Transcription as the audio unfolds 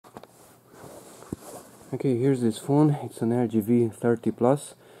Okay, here's this phone. It's an LG V30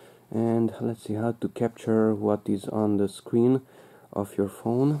 Plus, and let's see how to capture what is on the screen of your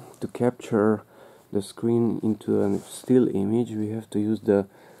phone. To capture the screen into a still image, we have to use the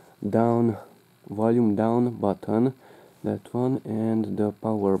volume down button, that one, and the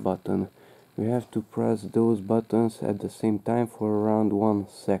power button. We have to press those buttons at the same time for around 1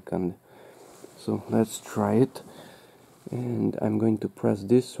 second. So let's try it. And I'm going to press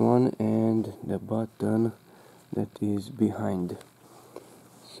this one and the button that is behind.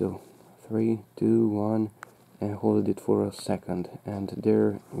 So 3, 2, 1, and hold it for a second, and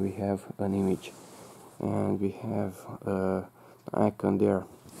there we have an image, and we have an icon there.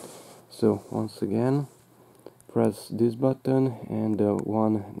 So once again, press this button and the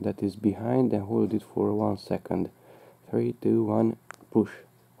one that is behind and hold it for 1 second. 3, 2, 1, push,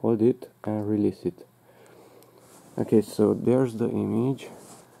 hold it and release it. Okay, so there's the image.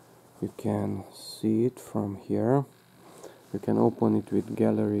 You can see it from here. You can open it with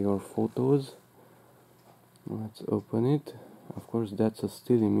gallery or photos. Let's open it. Of course, that's a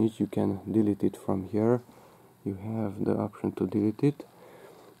still image. You can delete it from here. You have the option to delete it.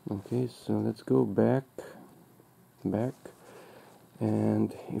 Okay, so let's go back,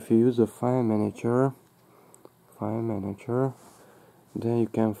 and if you use a file manager, then you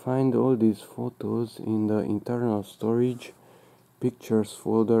can find all these photos in the internal storage, pictures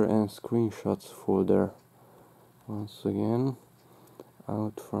folder and screenshots folder. Once again,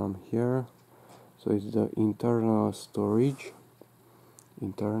 out from here, so it's the internal storage,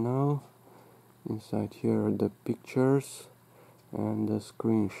 inside here are the pictures and the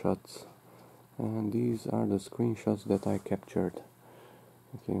screenshots, and these are the screenshots that I captured.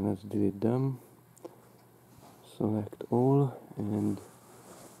 Okay, let's delete them. Select all and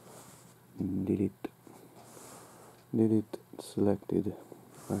delete selected.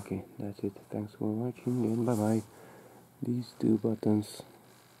 Okay, that's it. Thanks for watching and bye bye. These two buttons